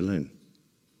asking Ghislaine.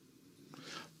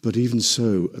 But even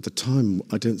so, at the time,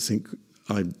 I don't think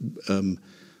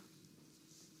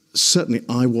certainly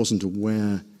I wasn't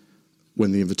aware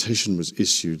when the invitation was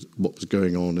issued what was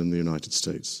going on in the United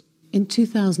States. In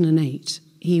 2008,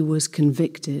 he was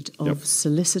convicted of Yep.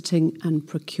 soliciting and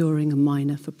procuring a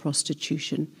minor for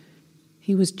prostitution.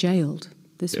 He was jailed.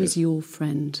 This was Yes. your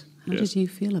friend. How Yes. did you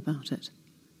feel about it?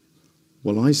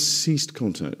 Well, I ceased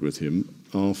contact with him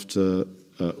after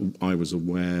I was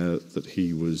aware that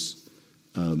he was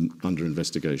under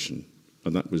investigation,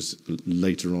 and that was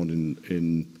later on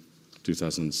in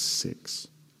 2006.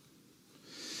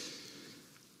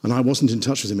 And I wasn't in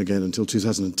touch with him again until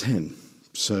 2010.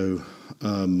 So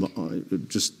I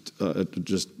just.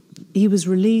 He was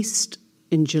released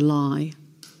in July.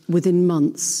 Within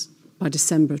months, by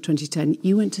December of 2010,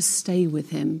 you went to stay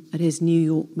with him at his New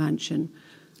York mansion.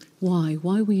 Why?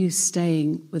 Why were you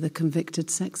staying with a convicted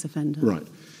sex offender? Right.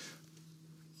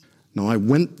 Now, I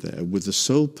went there with the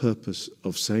sole purpose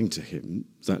of saying to him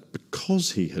that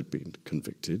because he had been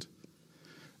convicted,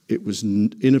 it was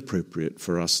inappropriate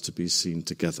for us to be seen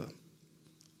together.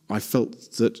 I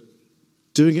felt that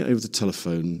doing it over the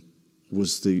telephone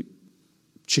was the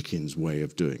chicken's way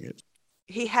of doing it.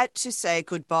 He had to say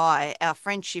goodbye, our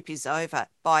friendship is over,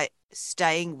 by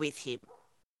staying with him.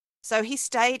 So he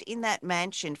stayed in that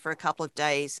mansion for a couple of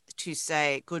days to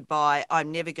say goodbye,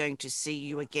 I'm never going to see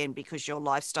you again because your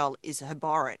lifestyle is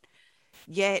abhorrent.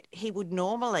 Yet he would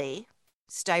normally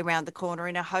stay round the corner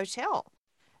in a hotel.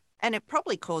 And it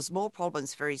probably caused more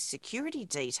problems for his security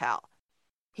detail,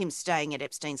 him staying at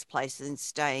Epstein's place than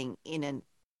staying in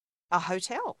a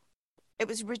hotel. It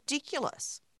was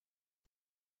ridiculous.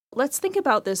 Let's think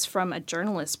about this from a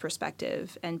journalist's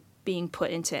perspective and being put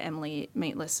into Emily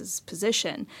Maitlis's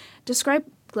position. Describe,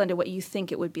 Glenda, what you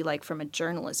think it would be like from a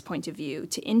journalist's point of view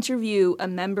to interview a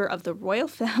member of the royal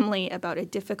family about a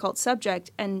difficult subject,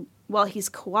 and while he's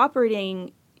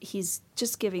cooperating, he's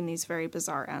just giving these very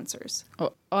bizarre answers.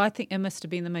 Oh, I think it must have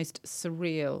been the most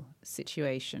surreal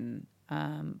situation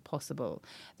possible.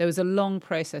 There was a long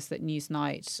process that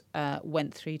Newsnight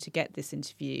went through to get this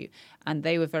interview, and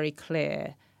they were very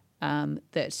clear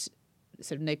that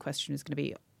sort of no question was going to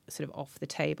be sort of off the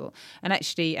table. And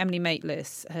actually, Emily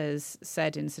Maitlis has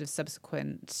said in sort of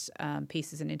subsequent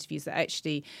pieces and interviews that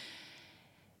actually,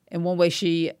 in one way,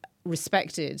 she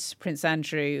respected Prince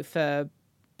Andrew for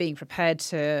being prepared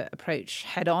to approach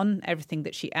head-on everything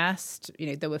that she asked. You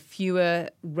know, there were fewer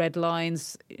red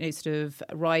lines, sort of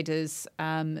riders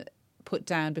put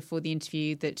down before the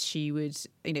interview that she would,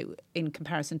 in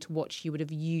comparison to what she would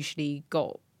have usually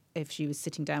got if she was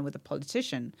sitting down with a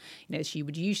politician, she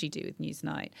would usually do with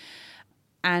Newsnight.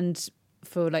 And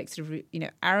for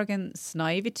arrogance,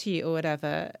 naivety or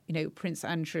whatever, Prince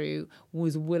Andrew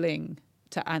was willing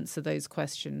to answer those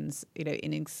questions,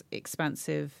 in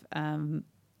expansive,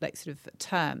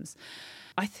 terms.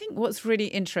 I think what's really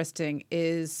interesting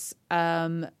is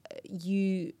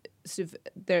you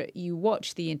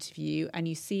watch the interview and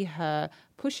you see her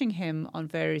pushing him on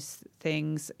various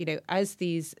things, as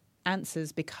these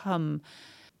answers become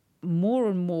more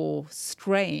and more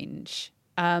strange.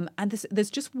 And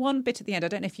there's just one bit at the end, I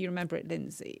don't know if you remember it,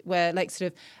 Lindsay, where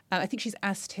I think she's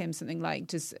asked him something like,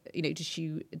 does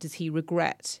he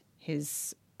regret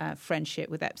his friendship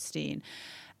with Epstein?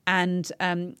 And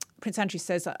Prince Andrew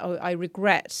says, I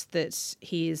regret that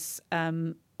he's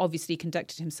obviously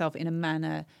conducted himself in a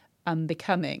manner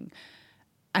unbecoming.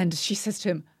 And she says to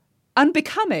him,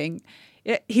 unbecoming?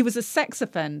 He was a sex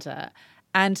offender.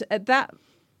 And at that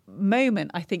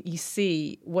moment, I think you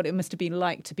see what it must have been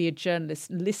like to be a journalist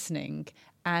listening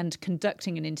and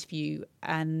conducting an interview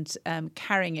and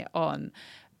carrying it on.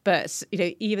 But,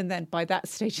 even then, by that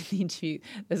stage of the interview,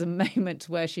 there's a moment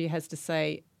where she has to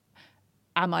say,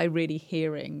 am I really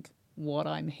hearing what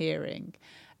I'm hearing?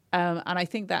 And I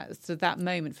think that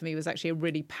moment for me was actually a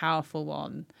really powerful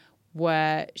one,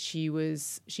 where she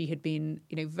had been,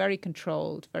 very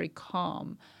controlled, very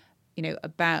calm,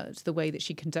 about the way that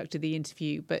she conducted the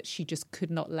interview, but she just could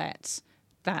not let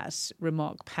that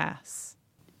remark pass.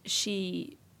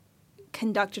 She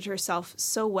conducted herself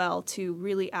so well to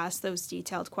really ask those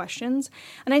detailed questions.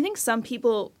 And I think some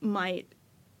people might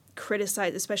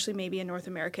criticize, especially maybe a North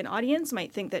American audience,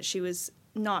 might think that she was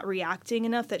not reacting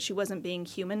enough, that she wasn't being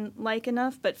human-like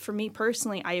enough. But for me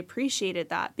personally, I appreciated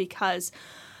that because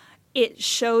it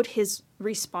showed his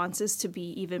responses to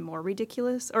be even more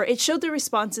ridiculous, or it showed the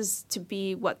responses to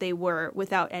be what they were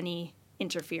without any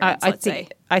interference,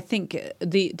 I think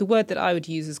the word that I would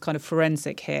use is kind of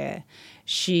forensic here.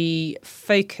 She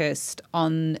focused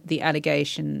on the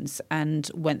allegations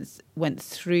and went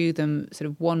through them sort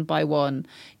of one by one,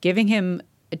 giving him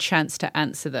a chance to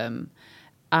answer them,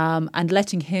 and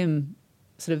letting him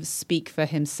sort of speak for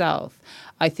himself.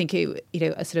 I think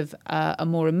a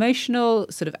more emotional,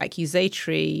 sort of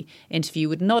accusatory interview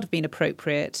would not have been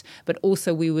appropriate, but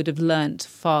also we would have learnt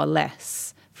far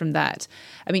less from that.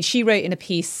 I mean, she wrote in a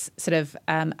piece sort of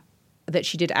that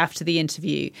she did after the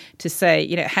interview to say,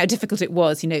 how difficult it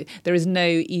was. There is no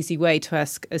easy way to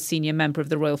ask a senior member of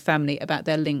the royal family about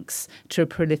their links to a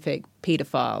prolific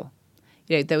paedophile.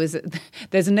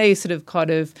 There's no sort of kind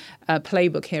of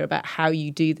playbook here about how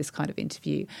you do this kind of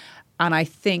interview. And I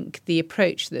think the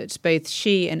approach that both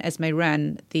she and Esme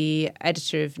Wren, the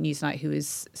editor of Newsnight, who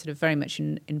was sort of very much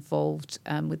involved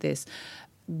with this,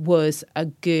 was a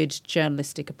good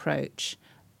journalistic approach.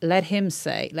 Let him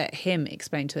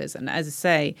explain to us. And as I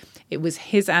say, it was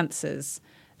his answers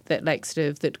that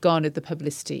that garnered the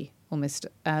publicity, almost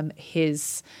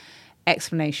his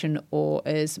explanation, or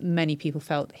as many people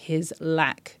felt, his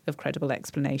lack of credible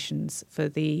explanations for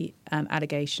the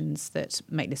allegations that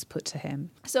Maitlis put to him.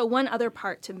 So one other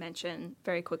part to mention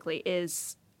very quickly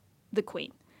is the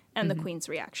Queen and the Queen's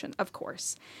reaction, of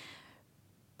course.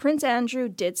 Prince Andrew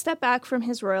did step back from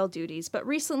his royal duties, but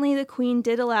recently the Queen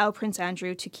did allow Prince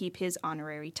Andrew to keep his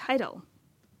honorary title.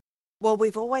 Well,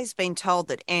 we've always been told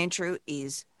that Andrew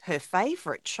is her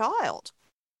favourite child.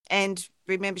 And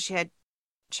remember, she had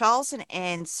Charles and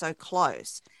Anne so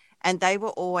close, and they were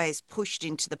always pushed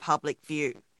into the public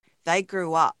view. They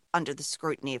grew up under the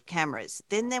scrutiny of cameras.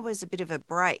 Then there was a bit of a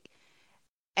break.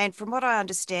 And from what I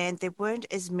understand, there weren't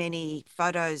as many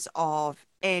photos of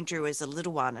Andrew as a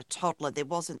little one, a toddler. There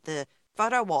wasn't the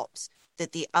photo ops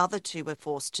that the other two were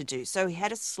forced to do. So he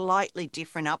had a slightly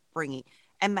different upbringing.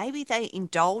 And maybe they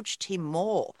indulged him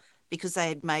more because they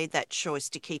had made that choice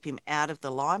to keep him out of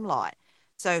the limelight.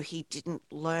 So he didn't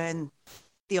learn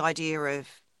the idea of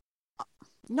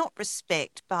not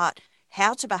respect, but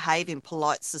how to behave in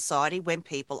polite society when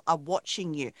people are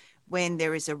watching you, when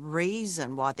there is a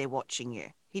reason why they're watching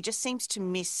you. He just seems to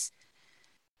miss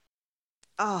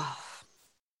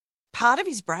part of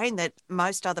his brain that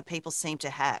most other people seem to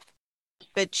have.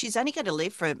 But she's only going to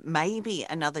live for maybe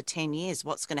another 10 years.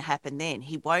 What's going to happen then?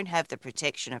 He won't have the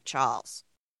protection of Charles.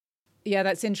 Yeah,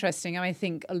 that's interesting. I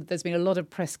think there's been a lot of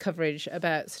press coverage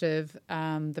about sort of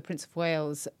the Prince of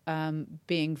Wales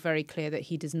being very clear that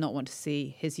he does not want to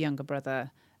see his younger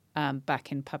brother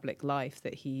back in public life,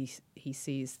 that he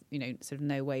sees, sort of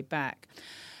no way back.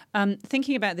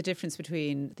 Thinking about the difference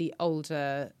between the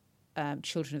older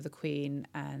children of the Queen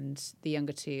and the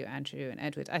younger two, Andrew and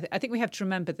Edward, I think we have to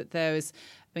remember that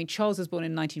Charles was born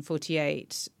in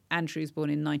 1948, Andrew was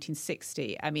born in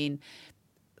 1960. I mean,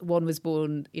 one was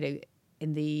born,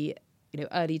 in the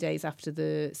early days after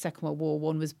the Second World War.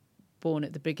 One was born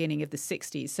at the beginning of the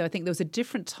 60s. So I think there was a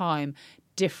different time,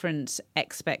 different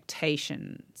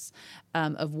expectations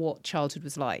of what childhood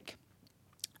was like.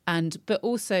 But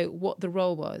also what the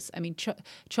role was. I mean,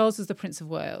 Charles was the Prince of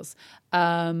Wales.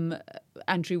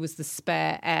 Andrew was the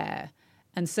spare heir.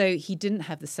 And so he didn't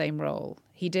have the same role.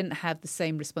 He didn't have the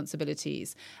same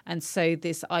responsibilities. And so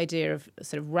this idea of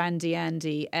sort of Randy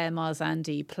Andy, Air Mars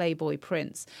Andy, Playboy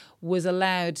Prince was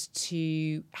allowed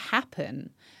to happen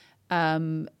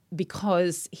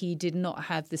because he did not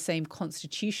have the same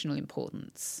constitutional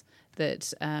importance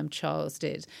that Charles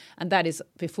did. And that is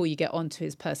before you get onto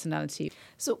his personality.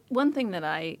 So one thing that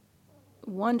I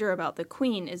wonder about the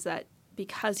Queen is that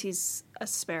because he's a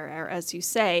spare heir, as you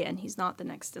say, and he's not the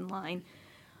next in line,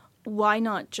 why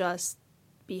not just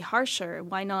be harsher?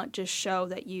 Why not just show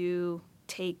that you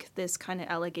take this kind of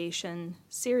allegation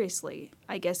seriously?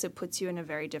 I guess it puts you in a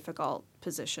very difficult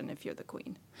position if you're the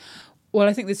Queen. Well,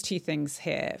 I think there's two things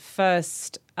here.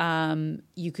 First,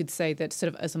 you could say that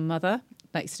sort of as a mother,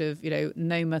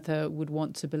 no mother would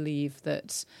want to believe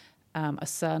that a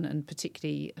son, and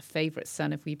particularly a favourite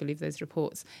son, if we believe those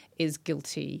reports, is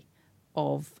guilty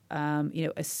of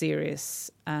a serious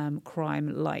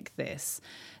crime like this.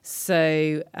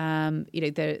 So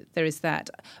there is that.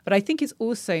 But I think it's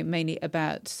also mainly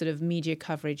about sort of media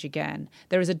coverage again.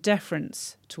 There is a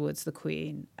deference towards the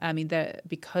Queen. I mean,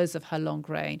 because of her long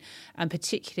reign, and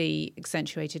particularly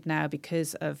accentuated now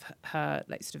because of her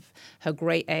her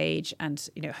great age and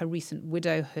her recent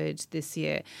widowhood this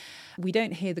year. We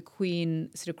don't hear the Queen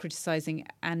sort of criticising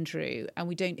Andrew, and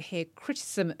we don't hear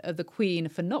criticism of the Queen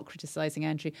for not criticising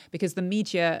Andrew because the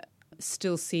media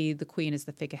still see the Queen as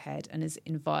the figurehead and as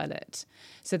inviolate.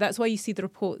 So that's why you see the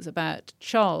reports about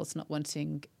Charles not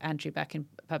wanting Andrew back in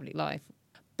public life,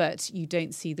 but you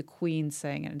don't see the Queen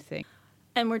saying anything.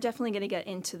 And we're definitely going to get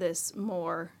into this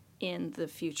more in the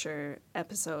future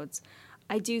episodes.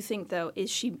 I do think, though, is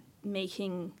she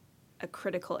making a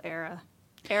critical error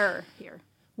here?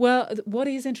 Well, what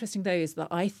is interesting, though, is that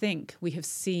I think we have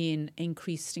seen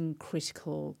increasing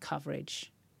critical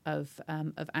coverage of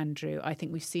Andrew. I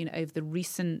think we've seen over the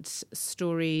recent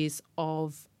stories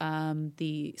of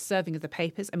the serving of the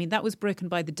papers. I mean, that was broken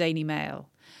by the Daily Mail,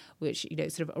 which,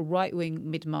 sort of a right-wing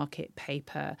mid-market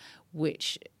paper,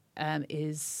 which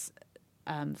is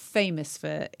famous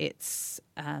for its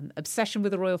obsession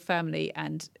with the royal family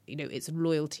and, its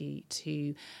loyalty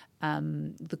to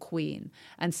the Queen.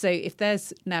 And so if they're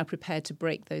now prepared to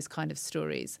break those kind of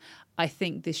stories, I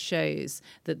think this shows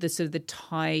that the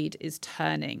tide is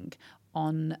turning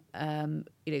on,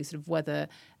 sort of whether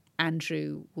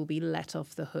Andrew will be let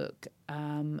off the hook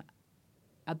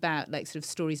about sort of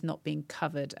stories not being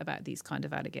covered about these kind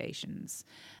of allegations.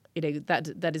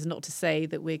 That is not to say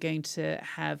that we're going to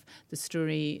have the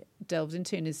story delved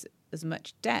into in as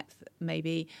much depth,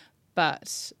 maybe,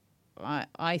 but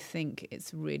I think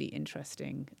it's really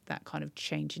interesting, that kind of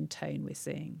change in tone we're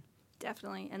seeing.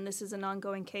 Definitely. And this is an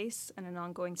ongoing case and an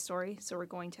ongoing story, so we're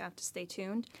going to have to stay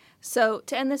tuned. So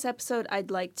to end this episode,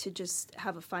 I'd like to just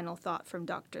have a final thought from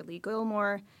Dr. Leigh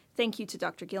Gilmore. Thank you to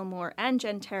Dr. Gilmore and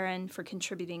Jen Tarran for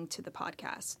contributing to the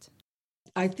podcast.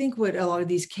 I think what a lot of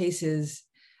these cases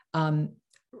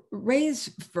raise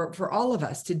for all of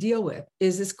us to deal with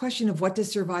is this question of what do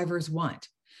survivors want?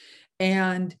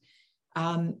 And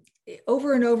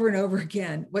over and over and over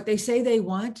again, what they say they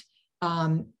want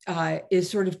is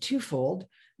sort of twofold.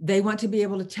 They want to be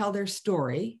able to tell their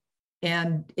story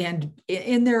and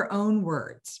in their own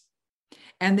words,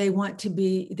 and they want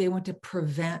to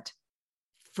prevent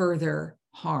further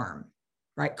harm,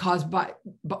 right, caused by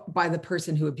the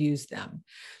person who abused them.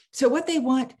 So what they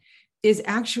want is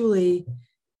actually,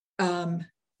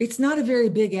 it's not a very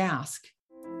big ask.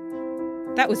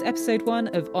 That was episode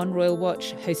 1 of On Royal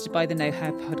Watch, hosted by the Know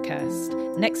How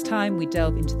podcast. Next time, we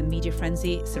delve into the media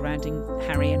frenzy surrounding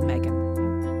Harry and Meghan.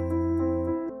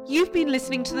 You've been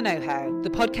listening to The Know How, the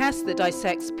podcast that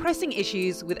dissects pressing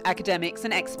issues with academics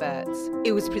and experts.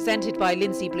 It was presented by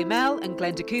Lindsay Blumell and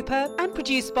Glenda Cooper and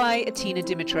produced by Atina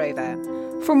Dimitrova.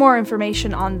 For more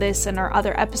information on this and our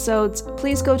other episodes,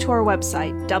 please go to our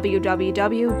website,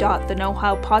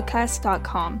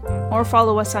 www.theknowhowpodcast.com, or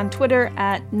follow us on Twitter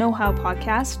at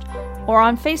KnowHowPodcast or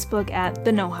on Facebook at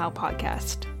The Know How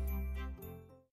Podcast.